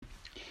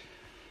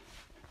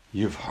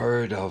You've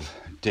heard of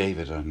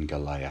David and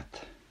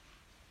Goliath,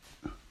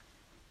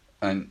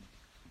 and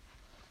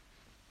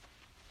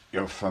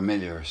you're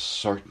familiar,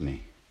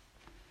 certainly,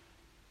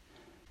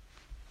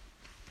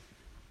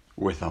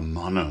 with a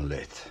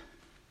monolith.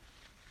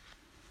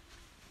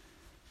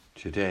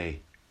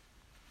 Today,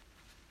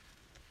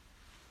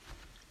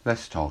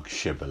 let's talk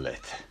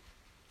shibboleth.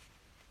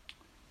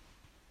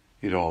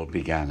 It all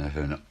began at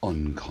an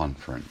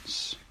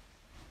unconference.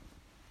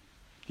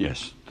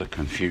 Yes, the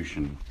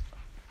confusion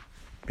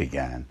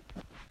began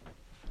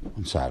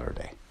on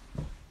Saturday.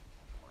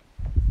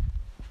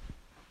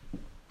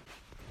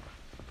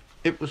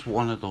 It was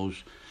one of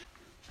those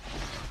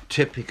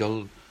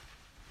typical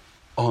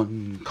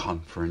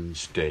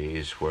unconference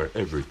days where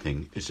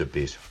everything is a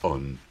bit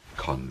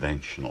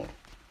unconventional.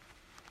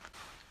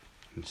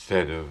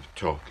 Instead of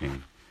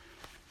talking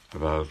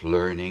about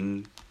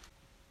learning,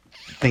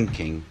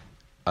 thinking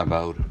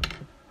about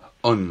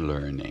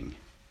unlearning.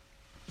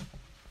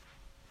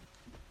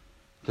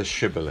 The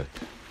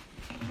shibboleth.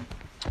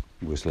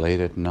 It was late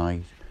at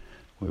night.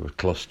 We were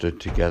clustered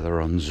together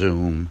on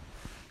Zoom,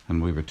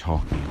 and we were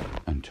talking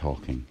and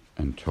talking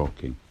and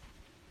talking.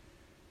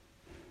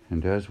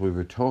 And as we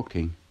were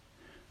talking,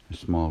 a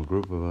small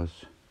group of us,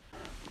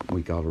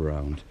 we got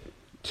around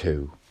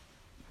to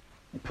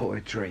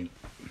poetry.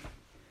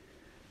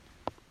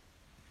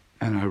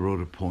 And I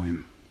wrote a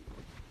poem,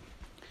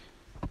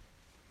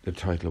 the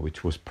title of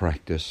which was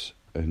Practice,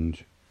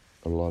 and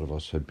a lot of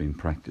us had been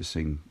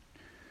practicing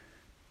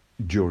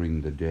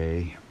during the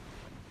day.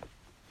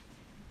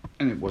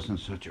 And it wasn't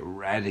such a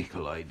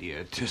radical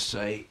idea to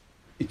say,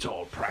 it's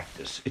all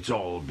practice. It's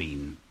all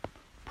been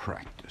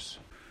practice.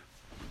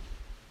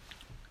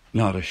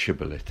 Not a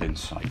shibboleth in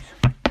sight.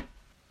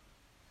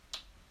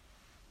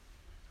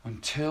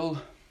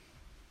 Until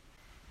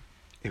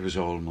it was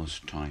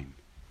almost time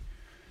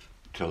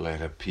to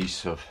let a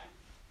piece of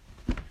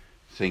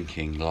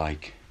thinking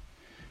like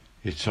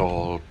it's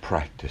all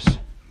practice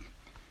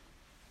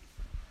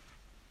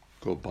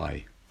go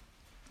by,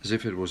 as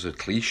if it was a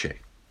cliche.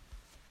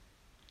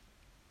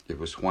 It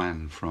was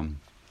Juan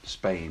from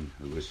Spain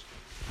who was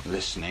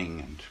listening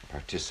and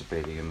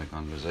participating in the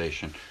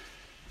conversation,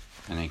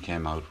 and he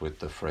came out with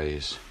the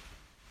phrase,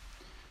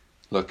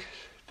 look,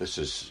 this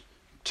is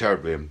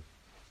terribly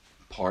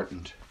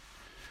important.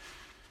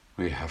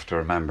 We have to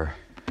remember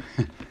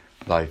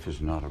life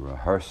is not a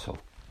rehearsal.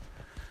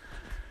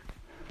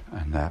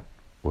 And that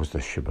was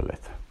the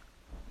shibboleth.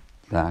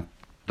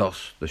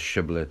 Thus the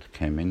shibboleth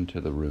came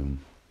into the room.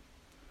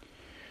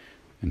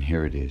 And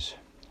here it is.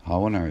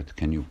 How on earth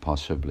can you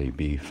possibly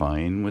be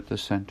fine with the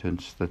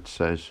sentence that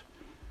says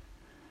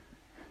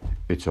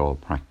it's all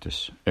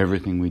practice?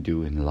 Everything we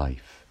do in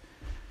life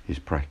is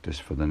practice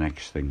for the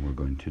next thing we're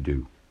going to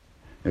do.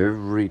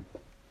 Every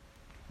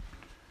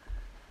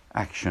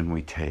action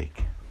we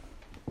take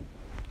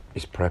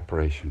is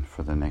preparation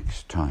for the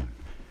next time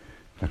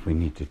that we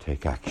need to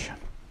take action.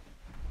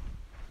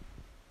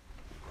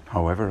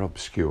 However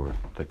obscure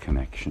the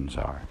connections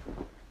are.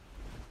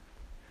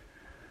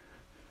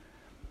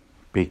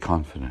 Be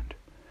confident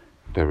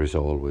there is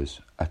always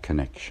a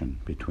connection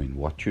between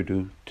what you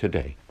do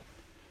today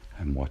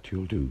and what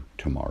you'll do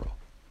tomorrow.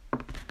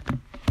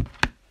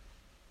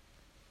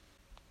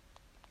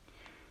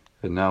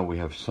 And now we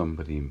have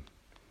somebody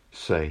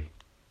say,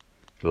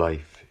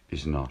 life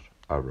is not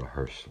a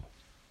rehearsal.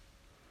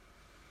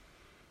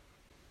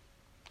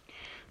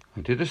 I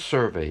did a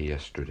survey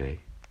yesterday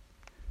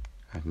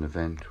at an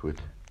event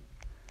with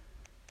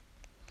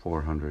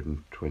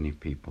 420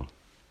 people.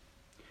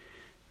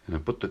 And I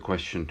put the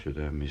question to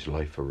them, is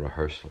life a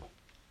rehearsal?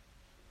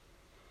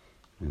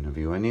 And have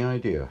you any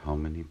idea how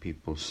many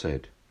people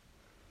said,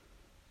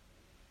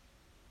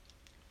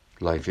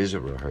 life is a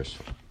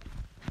rehearsal?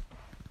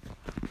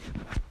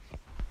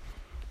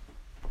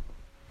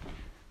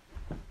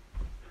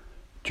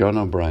 John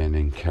O'Brien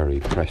in Kerry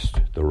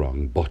pressed the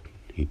wrong button,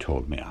 he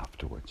told me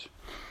afterwards.